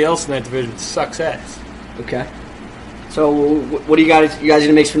everybody else in that division sucks ass. Okay. So what do you guys? You guys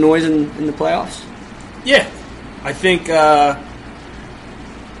gonna make some noise in the playoffs? Yeah, I think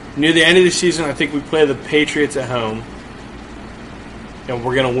near the end of the season, I think we play the Patriots at home, and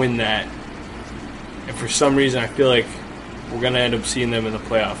we're gonna win that. And for some reason, I feel like we're gonna end up seeing them in the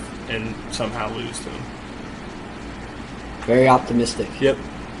playoff and somehow lose to them. Very optimistic. Yep.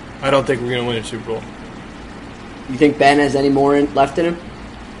 I don't think we're gonna win a Super Bowl. You think Ben has any more left in him?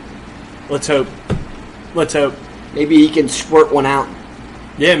 Let's hope. Let's hope. Maybe he can squirt one out.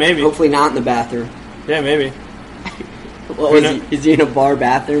 Yeah, maybe. Hopefully not in the bathroom. Yeah, maybe. What was he? Is he in a bar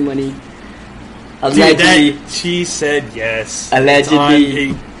bathroom when he? Allegedly. Dude, she said yes.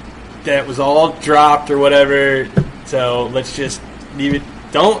 Allegedly. That was all dropped or whatever. So let's just leave it.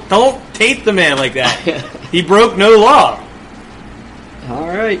 Don't taint the man like that. He broke no law. All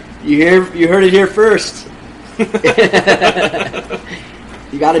right, you heard it here first.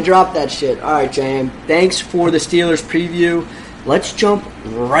 You got to drop that shit. All right, JM. Thanks for the Steelers preview. Let's jump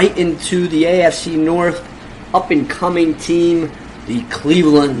right into the AFC North up-and-coming team, the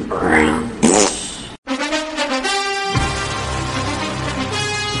Cleveland Browns.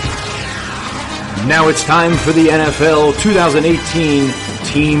 Now it's time for the NFL 2018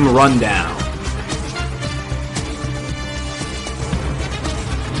 Team Rundown.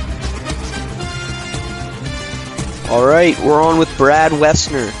 All right, we're on with Brad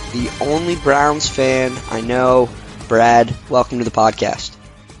Wessner, the only Browns fan I know. Brad, welcome to the podcast.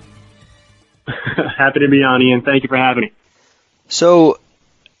 Happy to be on, Ian. Thank you for having me. So,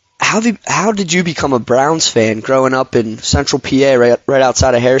 how did you become a Browns fan growing up in Central PA, right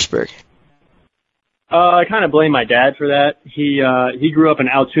outside of Harrisburg? I kind of blame my dad for that. He grew up in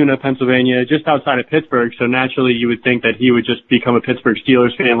Altoona, Pennsylvania, just outside of Pittsburgh, so naturally you would think that he would just become a Pittsburgh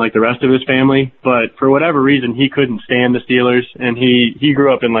Steelers fan like the rest of his family. But for whatever reason, he couldn't stand the Steelers, and he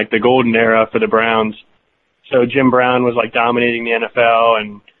grew up in like the golden era for the Browns. So Jim Brown was like dominating the NFL,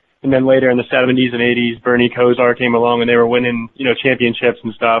 and then later in the 70s and 80s, Bernie Kosar came along and they were winning, championships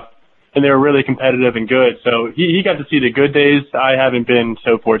and stuff, and they were really competitive and good. So he got to see the good days. I haven't been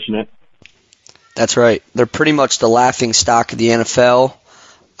so fortunate. That's right. They're pretty much the laughing stock of the NFL.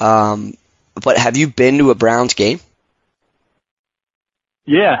 But have you been to a Browns game?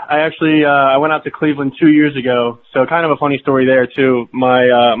 Yeah, I actually I went out to Cleveland 2 years ago. So kind of a funny story there too.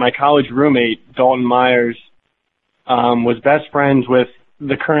 My college roommate Dalton Myers was best friends with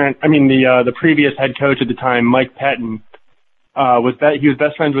the previous head coach at the time, Mike Pettin. He was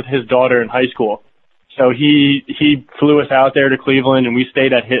best friends with his daughter in high school. So he flew us out there to Cleveland, and we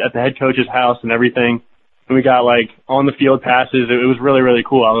stayed at the head coach's house and everything. And we got like on the field passes. It was really, really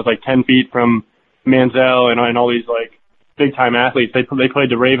cool. I was like 10 feet from Manziel and all these like big time athletes. They played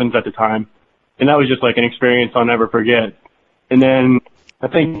the Ravens at the time, and that was just like an experience I'll never forget. And then I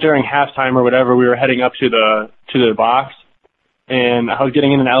think during halftime or whatever, we were heading up to the box, and I was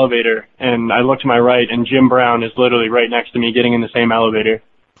getting in an elevator, and I looked to my right, and Jim Brown is literally right next to me getting in the same elevator.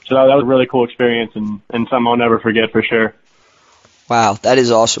 So that was a really cool experience and something I'll never forget for sure. Wow, that is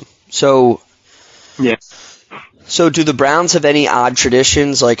awesome. So, yeah. So do the Browns have any odd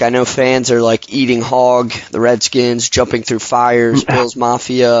traditions? Like I know fans are like eating hog, the Redskins, jumping through fires, Bills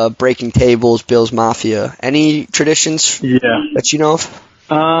Mafia, breaking tables, Bills Mafia. Any traditions that you know of?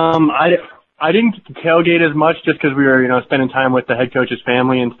 I didn't get to tailgate as much just because we were, spending time with the head coach's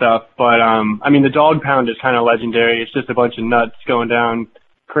family and stuff. But, the dog pound is kind of legendary. It's just a bunch of nuts going down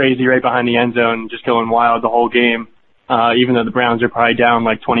crazy right behind the end zone, just going wild the whole game, even though the Browns are probably down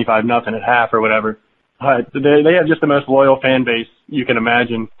like 25-0 at half or whatever. But they have just the most loyal fan base you can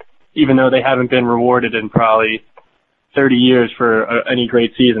imagine, even though they haven't been rewarded in probably 30 years for any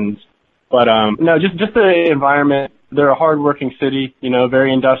great seasons. But no, just the environment. They're a hardworking city,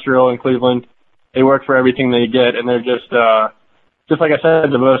 very industrial in Cleveland. They work for everything they get, and they're just like I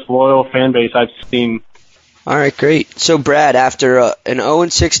said, the most loyal fan base I've seen. All right, great. So, Brad, after an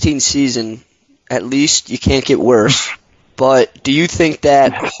 0-16 season, at least you can't get worse. But do you think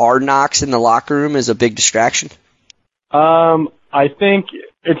that Hard Knocks in the locker room is a big distraction? I think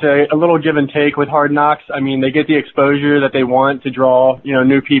it's a little give and take with Hard Knocks. They get the exposure that they want to draw,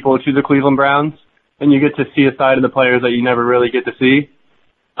 new people to the Cleveland Browns, and you get to see a side of the players that you never really get to see.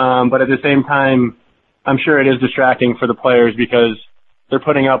 But at the same time, I'm sure it is distracting for the players because they're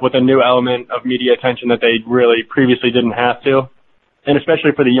putting up with a new element of media attention that they really previously didn't have to. And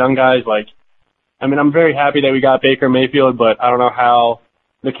especially for the young guys, I'm very happy that we got Baker Mayfield, but I don't know how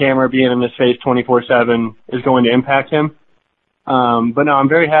the camera being in his face 24/7 is going to impact him. But no, I'm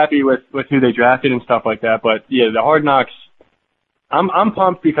very happy with who they drafted and stuff like that. But yeah, the Hard Knocks, I'm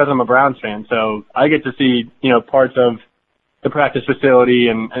pumped because I'm a Browns fan. So I get to see, parts of the practice facility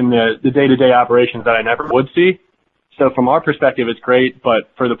and the day-to-day operations that I never would see. So from our perspective, it's great, but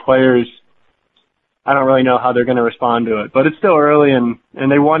for the players, I don't really know how they're going to respond to it. But it's still early, and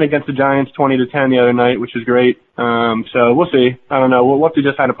they won against the Giants 20-10 the other night, which is great. So we'll see. I don't know. We'll have to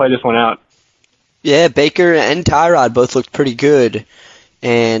just kind of play this one out. Yeah, Baker and Tyrod both looked pretty good.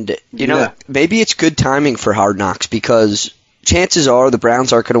 And, maybe it's good timing for Hard Knocks because chances are the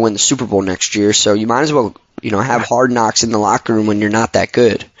Browns aren't going to win the Super Bowl next year, so you might as well, have Hard Knocks in the locker room when you're not that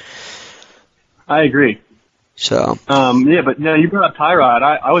good. I agree. So. But you brought up Tyrod.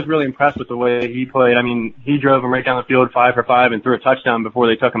 I was really impressed with the way he played. I mean, he drove him right down the field 5 for 5 and threw a touchdown before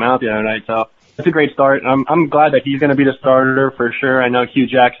they took him out the other night. So it's a great start. I'm glad that he's going to be the starter for sure. I know Hugh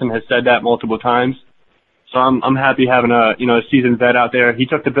Jackson has said that multiple times. So I'm happy having a seasoned vet out there. He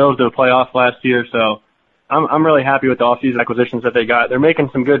took the Bills to the playoffs last year, so I'm really happy with the offseason acquisitions that they got. They're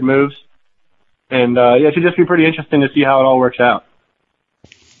making some good moves. And it should just be pretty interesting to see how it all works out.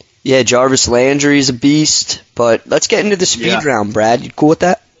 Yeah, Jarvis Landry is a beast, but let's get into the speed round, Brad. You cool with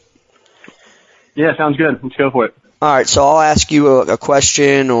that? Yeah, sounds good. Let's go for it. All right, so I'll ask you a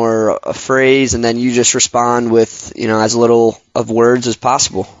question or a phrase, and then you just respond with, as little of words as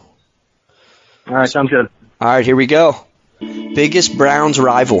possible. All right, sounds good. All right, here we go. Biggest Browns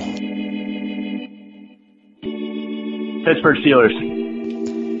rival? Pittsburgh Steelers.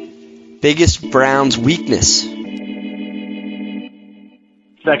 Biggest Browns weakness?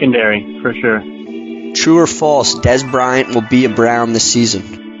 Secondary, for sure. True or false, Dez Bryant will be a Brown this season?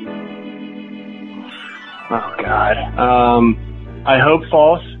 Oh, God. I hope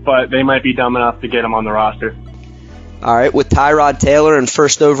false, but they might be dumb enough to get him on the roster. All right, with Tyrod Taylor and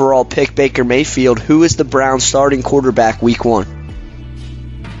first overall pick Baker Mayfield, who is the Browns starting quarterback week 1?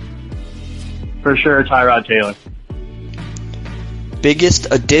 For sure, Tyrod Taylor. Biggest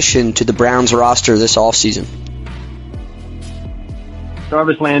addition to the Browns roster this offseason?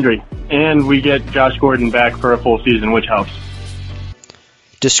 Jarvis Landry. And we get Josh Gordon back for a full season, which helps.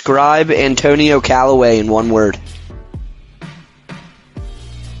 Describe Antonio Callaway in one word.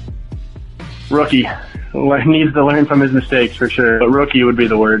 Rookie. Needs to learn from his mistakes, for sure. But rookie would be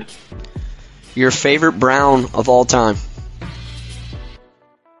the word. Your favorite Brown of all time?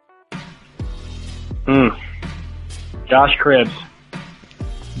 Josh Cribbs.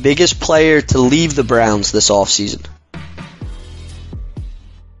 Biggest player to leave the Browns this offseason?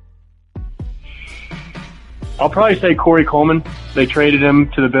 I'll probably say Corey Coleman. They traded him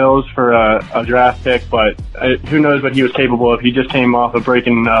to the Bills for a draft pick, but who knows what he was capable of. He just came off of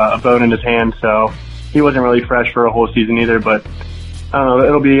breaking a bone in his hand, so he wasn't really fresh for a whole season either. But I don't know.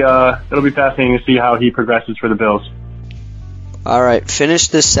 It'll be fascinating to see how he progresses for the Bills. All right, finish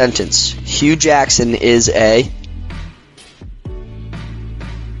this sentence. Hugh Jackson is a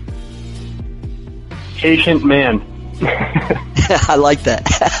patient man. I like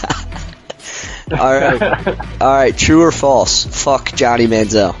that. All right. True or false? Fuck Johnny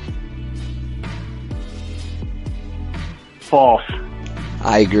Manziel. False.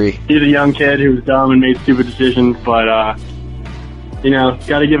 I agree. He's a young kid who was dumb and made stupid decisions, but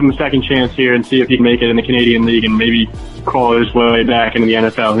got to give him a second chance here and see if he can make it in the Canadian League and maybe crawl his way back into the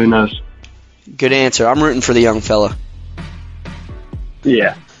NFL. Who knows? Good answer. I'm rooting for the young fella.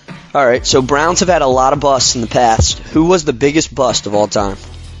 Yeah. All right. So Browns have had a lot of busts in the past. Who was the biggest bust of all time?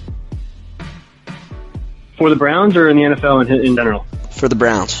 For the Browns or in the NFL in general? For the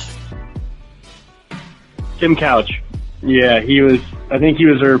Browns. Tim Couch. Yeah, I think he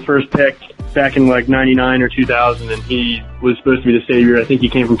was their first pick back in like 99 or 2000, and he was supposed to be the savior. I think he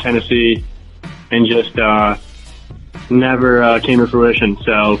came from Tennessee and just never came to fruition.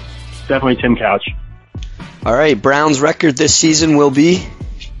 So definitely Tim Couch. All right, Browns record this season will be?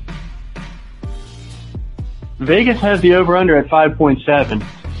 Vegas has the over-under at 5.7.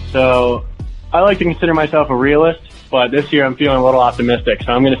 So I like to consider myself a realist, but this year I'm feeling a little optimistic.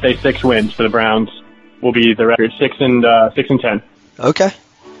 So I'm going to say 6 wins for the Browns will be the record, 6 and 10. Okay.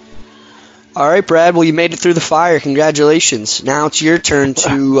 All right, Brad. Well, you made it through the fire. Congratulations. Now it's your turn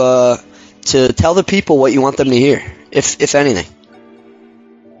to tell the people what you want them to hear, if anything.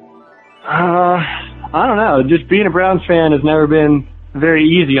 I don't know. Just being a Browns fan has never been very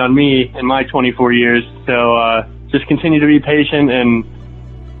easy on me in my 24 years. So just continue to be patient,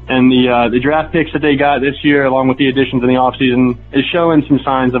 and the draft picks that they got this year, along with the additions in the offseason, is showing some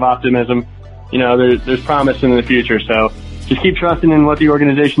signs of optimism. There's promise in the future. So just keep trusting in what the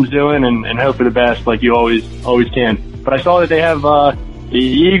organization's doing and hope for the best, like you always can. But I saw that they have the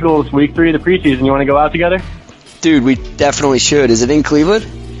Eagles week 3 of the preseason. You want to go out together? Dude, we definitely should. Is it in Cleveland?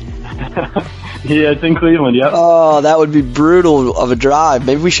 Yeah, it's in Cleveland, yep. Oh, that would be brutal of a drive.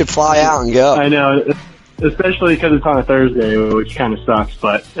 Maybe we should fly out and go. I know. especially because it's on a Thursday, which kind of sucks.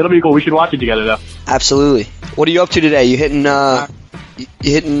 But it'll be cool. We should watch it together, though. Absolutely. What are you up to today? You hitting? Going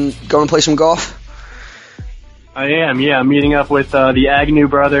to play some golf? I am. Yeah, I'm meeting up with the Agnew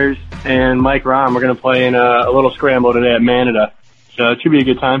brothers and Mike Rahm. We're going to play in a little scramble today at Manada. So it should be a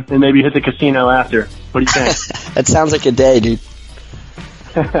good time, and maybe hit the casino after. What do you think? That sounds like a day, dude.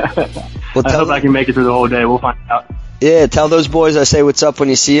 I hope I can make it through the whole day. We'll find out. Yeah, tell those boys I say what's up when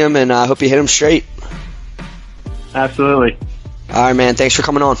you see them, and I hope you hit them straight. Absolutely. All right, man. Thanks for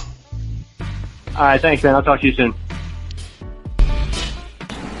coming on. All right, thanks, man. I'll talk to you soon.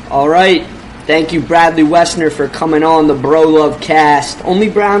 All right. Thank you, Bradley Wessner, for coming on the Bro Love Cast. Only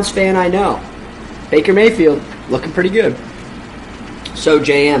Browns fan I know. Baker Mayfield, looking pretty good. So,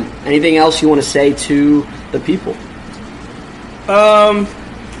 JM, anything else you want to say to the people?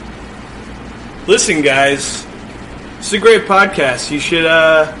 Listen, guys, it's a great podcast. You should,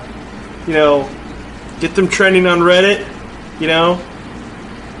 get them trending on Reddit.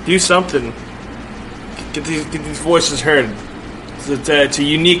 Do something. Get these voices heard. It's a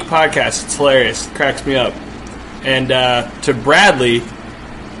unique podcast. It's hilarious. It cracks me up. And to Bradley,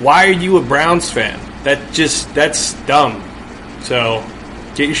 why are you a Browns fan? That's dumb. So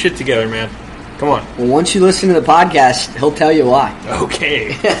get your shit together, man. Come on. Well, once you listen to the podcast, he'll tell you why.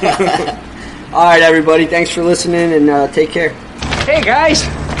 Okay. All right, everybody. Thanks for listening, and take care. Hey, guys.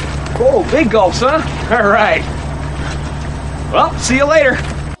 Oh, big gulps, huh? All right. Well, see you later.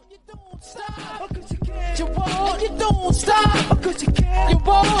 You don't stop, cause you can. You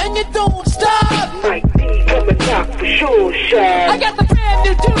won't, and you don't stop. Mike D coming out for sure, shot. I got the brand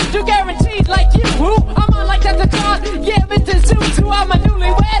new dude, you guaranteed like you. Who? I'm on like that's a god. Yeah, Mr. Zuzu, I'm a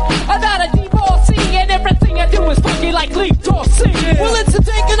newlywed. I'm not a divorcee, and everything I do is funky like Lee Dorsey. Yeah. Well, it's a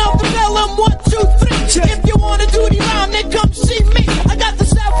taking off the bellum, 1, 2, 3. Yeah. If you wanna do the rhyme, then come see me. I got the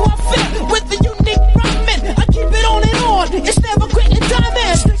savoir faire with the unique rhyming. I keep it on and on, it's never quitting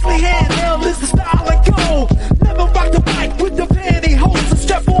timing. Strictly handheld is the style I go. Never rock the mic with the pantyhose. I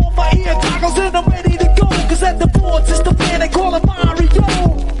strap on my ear goggles and I'm ready to go. Cause at the boards it's the fan they call it Mario.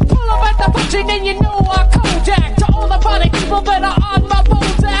 Pull up at the punching and you know I Kodak. To all the body people that are on my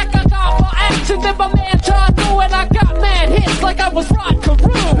Bozak. I got more action than my man John Doe. And I got mad hits like I was Rod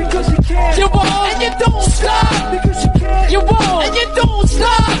Carew. Because you can. You won't and you don't stop. Because you can. You won't and you don't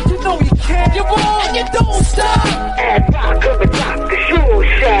stop. You know you can. You won't and you don't stop. And rock of a doctor, sure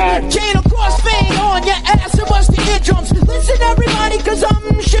shot. Chain across fade on your ass and watch the eardrums. Listen everybody cause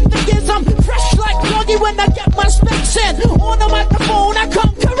I'm shifting gears. I'm fresh like Doggy when I get my specs in. On the microphone I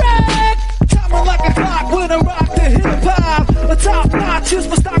come correct. Coming like a clock when I rock the hip hop. A top notch is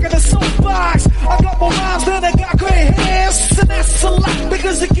my stock in the soapbox. I got more rhymes than I got gray hairs. And that's a lot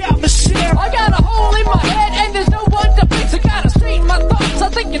because it got me share. I got a hole in my head and there's no one to fix. I gotta straighten my thoughts. I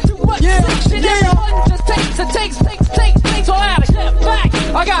think it's too much friction. Everyone just takes. So I gotta step back.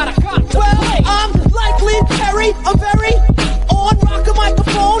 I gotta cut. Well, I'm like Lee Perry. I'm very on rock a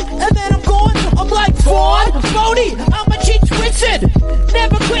microphone and then I'm gone. I'm like Vaughn Bodie. I'm a Cheech Whitson.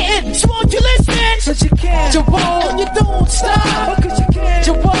 Never quitting. So won't you listen? Since you can. You won't.